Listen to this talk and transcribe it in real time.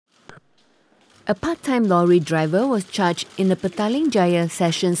A part-time lorry driver was charged in the Petaling Jaya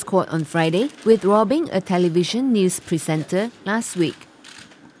Sessions Court on Friday with robbing a television news presenter last week.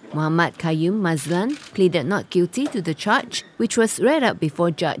 Qayyum Mazlan pleaded not guilty to the charge, which was read out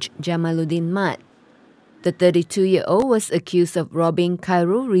before Judge Jamaludin Mat. The 32-year-old was accused of robbing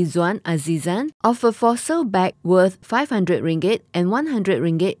Khairul Rizwan Azizan of a fossil bag worth 500 ringgit and 100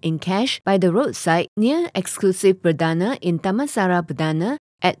 ringgit in cash by the roadside near exclusive Perdana in Damansara Perdana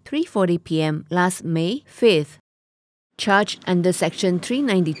at 3:40 p.m. last May 5th. Charged under Section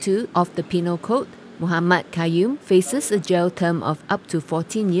 392 of the Penal Code, Qayyum faces a jail term of up to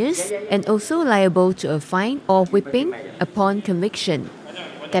 14 years and also liable to a fine or whipping upon conviction.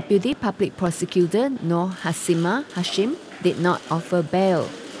 Deputy Public Prosecutor Nur Hasima Hashim did not offer bail.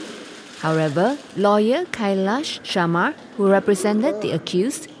 However, lawyer Kailash Sharma, who represented the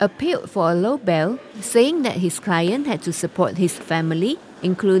accused, appealed for a low bail, saying that his client had to support his family,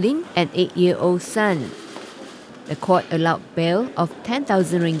 including an 8-year-old son. The court allowed bail of 10,000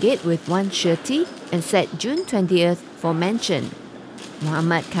 ringgit with one surety and set June 20th for mention.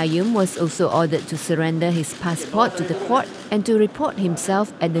 Qayyum was also ordered to surrender his passport to the court and to report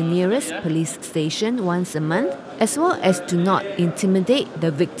himself at the nearest police station once a month, as well as to not intimidate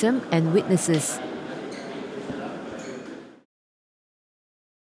the victim and witnesses.